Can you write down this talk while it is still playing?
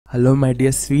Hello my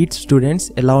dear sweet students,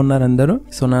 ఎలా ఉన్నారు అందరూ?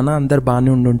 సో అందరు బాగానే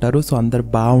ఉండుంటారు. సో అందరు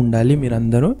బాగుండాలి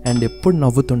మీరందరూ, అండ్ ఎప్పుడు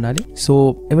నవ్వుతుండాలి. సో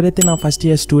ఎవరైతే నా ఫస్ట్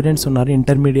ఇయర్ స్టూడెంట్స్ ఉన్నారో,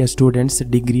 ఇంటర్మీడియట్ స్టూడెంట్స్,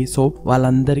 డిగ్రీ, సో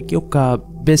వాళ్ళందరికీ ఒక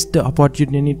బెస్ట్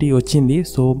ఆపర్చునిటీ వచ్చింది.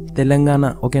 సో తెలంగాణ,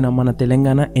 ఓకేనా, మన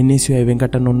తెలంగాణ Nsui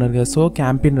వెంకటన్న ఉన్నారు కదా, సో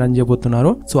క్యాంపెయిన్ రన్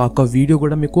చేయబోతున్నారు. సో ఆ వీడియో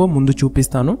కూడా మీకు ముందు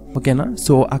చూపిస్తాను, ఓకేనా.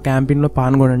 సో ఆ క్యాంపెయిన్ లో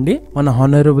పాల్గొనండి. మన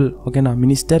హానరబుల్, ఓకేనా,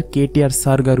 మినిస్టర్ కేటీఆర్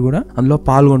సార్ గారు కూడా అందులో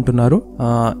పాల్గొంటున్నారు.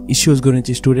 ఇష్యూస్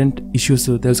గురించి, స్టూడెంట్ ఇష్యూస్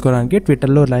తెలుసుకోవడానికి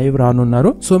ట్విట్టర్ లో లైవ్ రానున్నారు.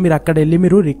 సో మీరు అక్కడ వెళ్ళి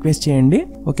మీరు రిక్వెస్ట్ చేయండి,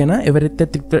 ఓకేనా. ఎవరైతే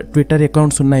ట్విట్టర్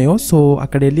అకౌంట్స్ ఉన్నాయో సో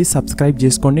అక్కడ వెళ్ళి సబ్స్క్రైబ్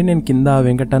చేసుకోండి. నేను కింద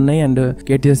వెంకటన్నయ్య అండ్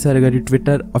కేటీఆర్ సార్ గారి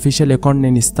ట్విట్టర్ అఫీషియల్ అకౌంట్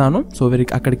నేను ఇస్తాను. సో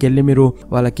అక్కడికి వెళ్ళి మీరు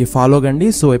వాళ్ళకి ఫాలో కండి.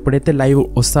 సో ఎప్పుడైతే లైవ్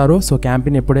వస్తారో, సో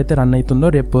క్యాంపెయిన్ ఎప్పుడైతే రన్ అవుతుందో,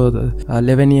 రేపు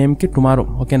 11 AM కి టుమారో,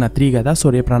 ఓకేనా, 3 కదా, సో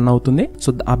రేపు రన్ అవుతుంది.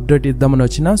 సో అప్డేట్ ఇద్దామని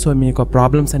వచ్చిన. సో మీ యొక్క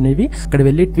ప్రాబ్లమ్స్ అనేవి అక్కడ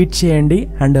వెళ్ళి ట్వీట్ చేయండి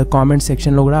అండ్ కామెంట్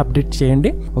సెక్షన్ లో కూడా అప్డేట్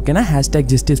చేయండి, ఓకేనా.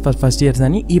 #Justice for First Years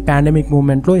అని. ఈ పాండమిక్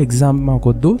మూవ్మెంట్ లో ఎగ్జామ్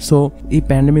మాకొద్దు. సో ఈ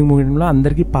పాండమిక్ మూవ్మెంట్ లో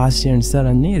అందరికి పాస్ చేయండి సార్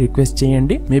అని రిక్వెస్ట్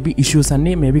చేయండి. మేబీ ఇష్యూస్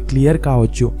అన్ని మేబీ క్లియర్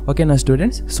కావచ్చు, ఓకేనా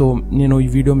స్టూడెంట్స్. సో నేను ఈ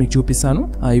వీడియో మీకు చూపిస్తాను.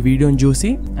 ఈ వీడియోని చూసి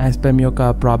యాజ్ పర్ మీ యొక్క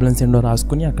ప్రాబ్లమ్స్ ఏంటో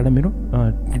రాసుకుని అక్కడ మీరు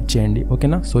ట్వీట్ చేయండి,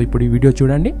 ఓకేనా. సో ఇప్పుడు ఈ వీడియో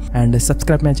చూడండి and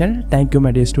subscribe my channel. Thank you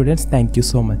my dear students, thank you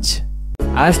so much.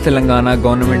 As Telangana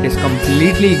government is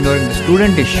completely ignoring the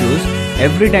student issues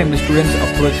every time the students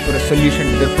approach for a solution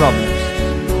to their problems.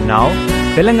 Now,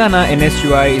 Telangana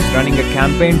Nsui is running a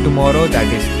campaign tomorrow, that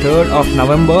is 3rd of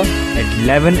November at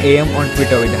 11 AM on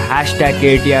Twitter with the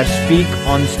 #KTR Speak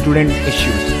on Student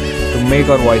Issues to make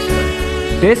our voice heard.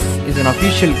 This is an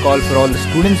official call for all the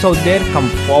students out there. Come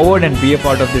forward and be a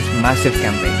part of this massive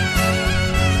campaign.